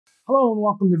Hello and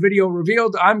welcome to Video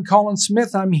Revealed. I'm Colin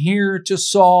Smith. I'm here to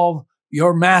solve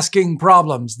your masking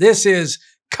problems. This is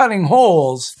cutting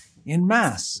holes in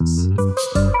masks.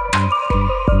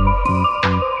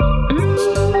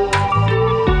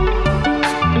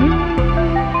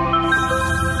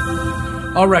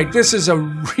 All right, this is a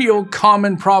real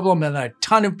common problem that a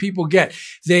ton of people get.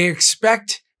 They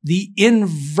expect the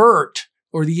invert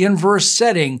or the inverse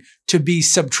setting to be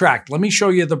subtract. Let me show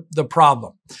you the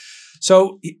problem.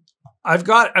 So I've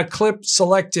got a clip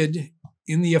selected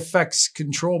in the effects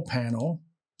control panel.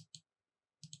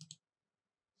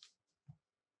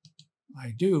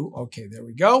 I do. Okay, there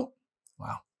we go.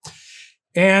 Wow.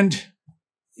 And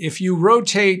if you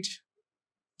rotate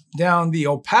down the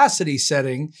opacity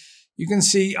setting, you can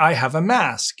see I have a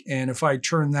mask. And if I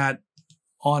turn that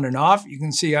on and off, you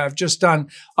can see I've just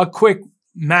done a quick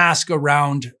mask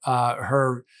around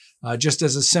her just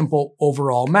as a simple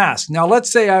overall mask. Now,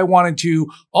 let's say I wanted to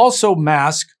also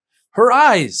mask her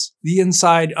eyes, the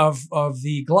inside of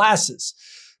the glasses.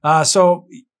 So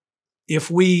if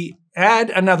we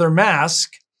add another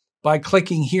mask by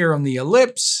clicking here on the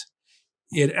ellipse,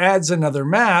 it adds another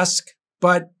mask,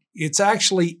 but it's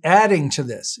actually adding to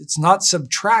this. It's not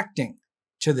subtracting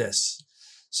to this.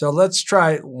 So let's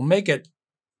try, we'll make it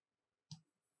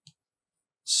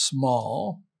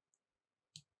small.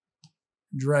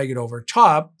 Drag it over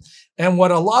top. And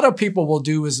what a lot of people will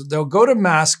do is they'll go to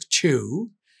mask 2,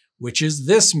 which is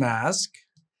this mask,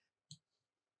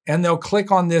 and they'll click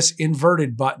on this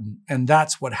inverted button, and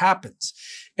that's what happens.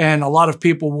 And a lot of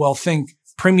people will think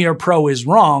Premiere Pro is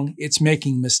wrong. It's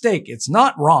making a mistake. It's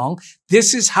not wrong.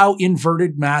 This is how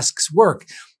inverted masks work.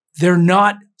 They're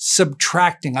not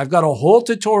subtracting. I've got a whole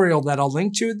tutorial that I'll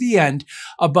link to at the end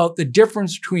about the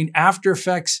difference between After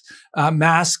Effects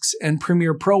masks and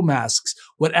Premiere Pro masks.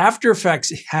 What After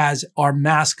Effects has are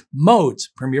mask modes.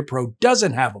 Premiere Pro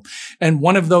doesn't have them. And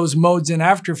one of those modes in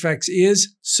After Effects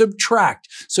is subtract.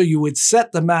 So you would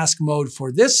set the mask mode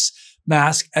for this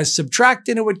mask as subtract,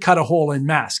 and it would cut a hole in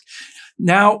mask.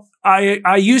 Now,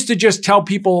 I used to just tell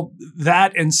people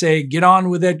that and say, get on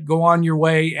with it, go on your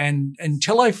way. And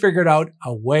until I figured out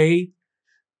a way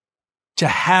to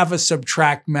have a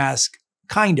subtract mask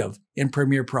kind of in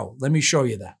Premiere Pro. Let me show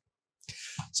you that.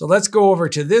 So let's go over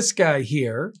to this guy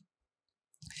here.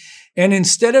 And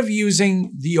instead of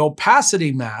using the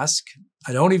opacity mask,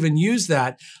 I don't even use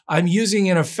that. I'm using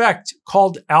an effect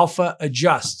called alpha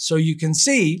adjust. So you can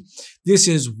see this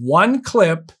is one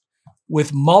clip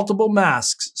with multiple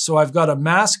masks. So I've got a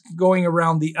mask going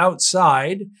around the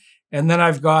outside, and then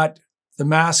I've got the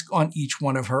mask on each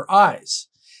one of her eyes.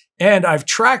 And I've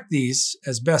tracked these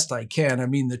as best I can. I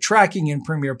mean, the tracking in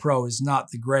Premiere Pro is not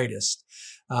the greatest.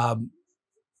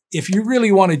 If you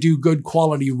really want to do good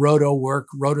quality roto work,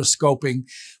 rotoscoping,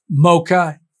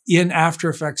 Mocha in After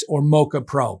Effects or Mocha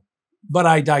Pro. But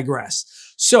I digress.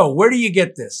 So where do you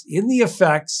get this? In the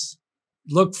effects,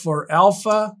 look for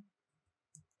alpha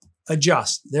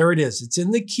adjust. There it is. It's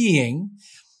in the keying.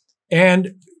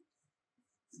 And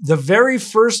the very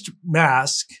first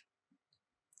mask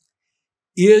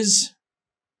is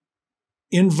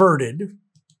inverted.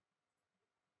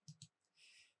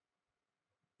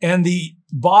 And the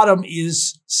bottom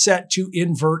is set to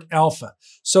invert alpha.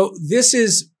 So this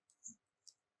is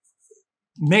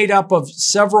made up of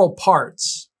several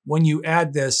parts when you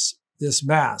add this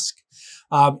mask.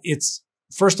 It's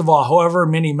first of all, however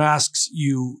many masks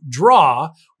you draw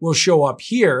will show up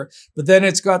here, but then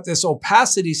it's got this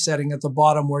opacity setting at the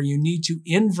bottom where you need to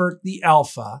invert the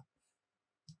alpha.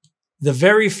 The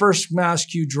very first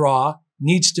mask you draw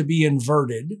needs to be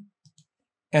inverted,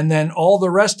 and then all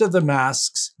the rest of the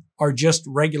masks are just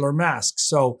regular masks.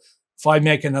 So if I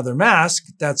make another mask,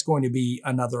 that's going to be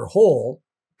another hole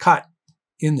cut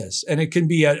in this. And it can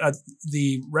be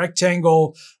the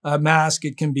rectangle mask.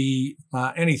 It can be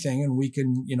anything. And we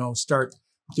can, start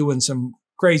doing some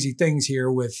crazy things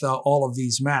here with all of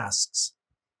these masks.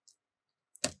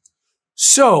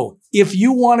 So if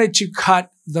you wanted to cut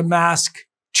the mask,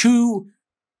 2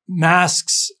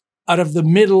 masks out of the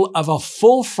middle of a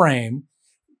full frame,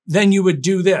 then you would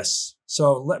do this.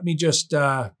 So let me just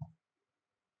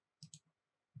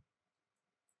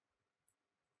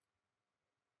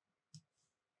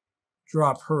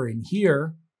drop her in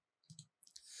here.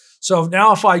 So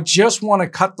now if I just want to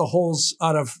cut the holes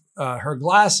out of her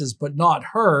glasses, but not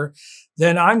her,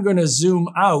 then I'm going to zoom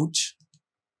out.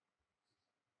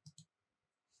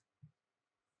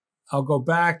 I'll go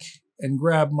back and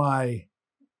grab my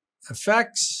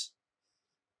effects,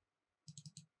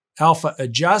 alpha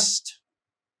adjust,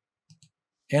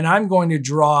 and I'm going to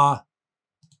draw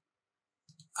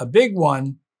a big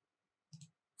one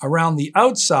around the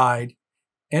outside,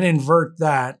 and invert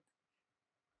that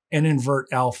and invert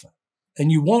alpha.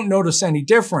 And you won't notice any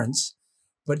difference.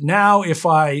 But now if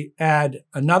I add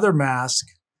another mask,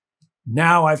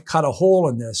 now I've cut a hole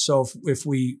in this. So if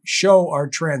we show our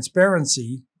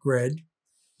transparency grid,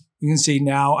 you can see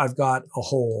now I've got a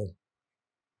hole.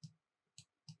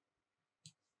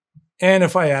 And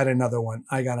if I add another one,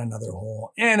 I got another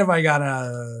hole. And if I got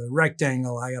a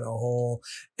rectangle, I got a hole.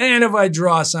 And if I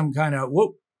draw some kind of,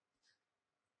 whoop.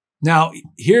 Now,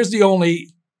 here's the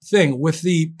only thing. With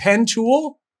the pen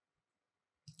tool,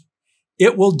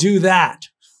 it will do that.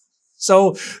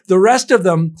 So the rest of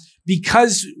them,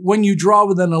 because when you draw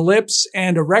with an ellipse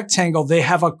and a rectangle, they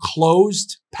have a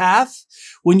closed path.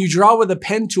 When you draw with a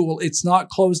pen tool, it's not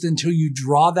closed until you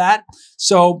draw that.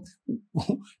 So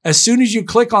as soon as you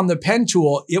click on the pen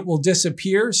tool, it will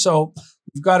disappear. So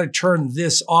we've got to turn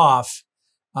this off.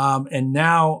 And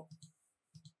now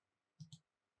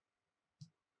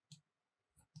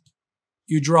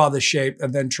you draw the shape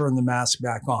and then turn the mask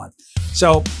back on.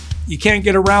 So you can't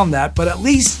get around that, but at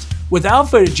least with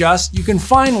Alpha Adjust, you can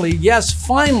finally, yes,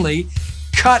 finally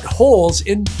cut holes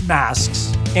in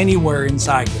masks anywhere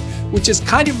inside it, which is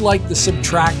kind of like the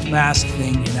subtract mask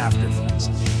thing in After Effects.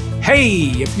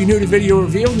 Hey, if you're new to Video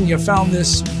Revealed and you found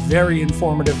this very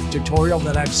informative tutorial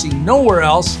that I've seen nowhere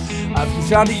else, if you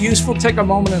found it useful, take a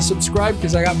moment and subscribe,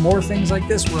 because I got more things like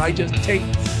this where I just take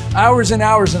hours and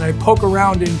hours and I poke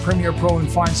around in Premiere Pro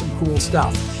and find some cool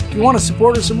stuff. If you want to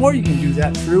support us some more, you can do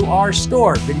that through our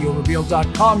store,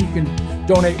 VideoRevealed.com. You can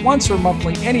donate once or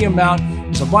monthly, any amount.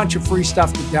 There's a bunch of free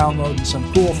stuff to download and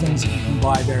some cool things that you can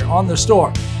buy there on the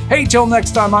store. Hey, till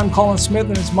next time, I'm Colin Smith,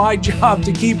 and it's my job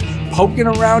to keep poking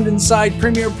around inside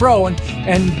Premiere Pro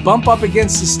and bump up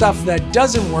against the stuff that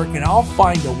doesn't work, and I'll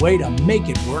find a way to make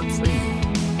it work for you.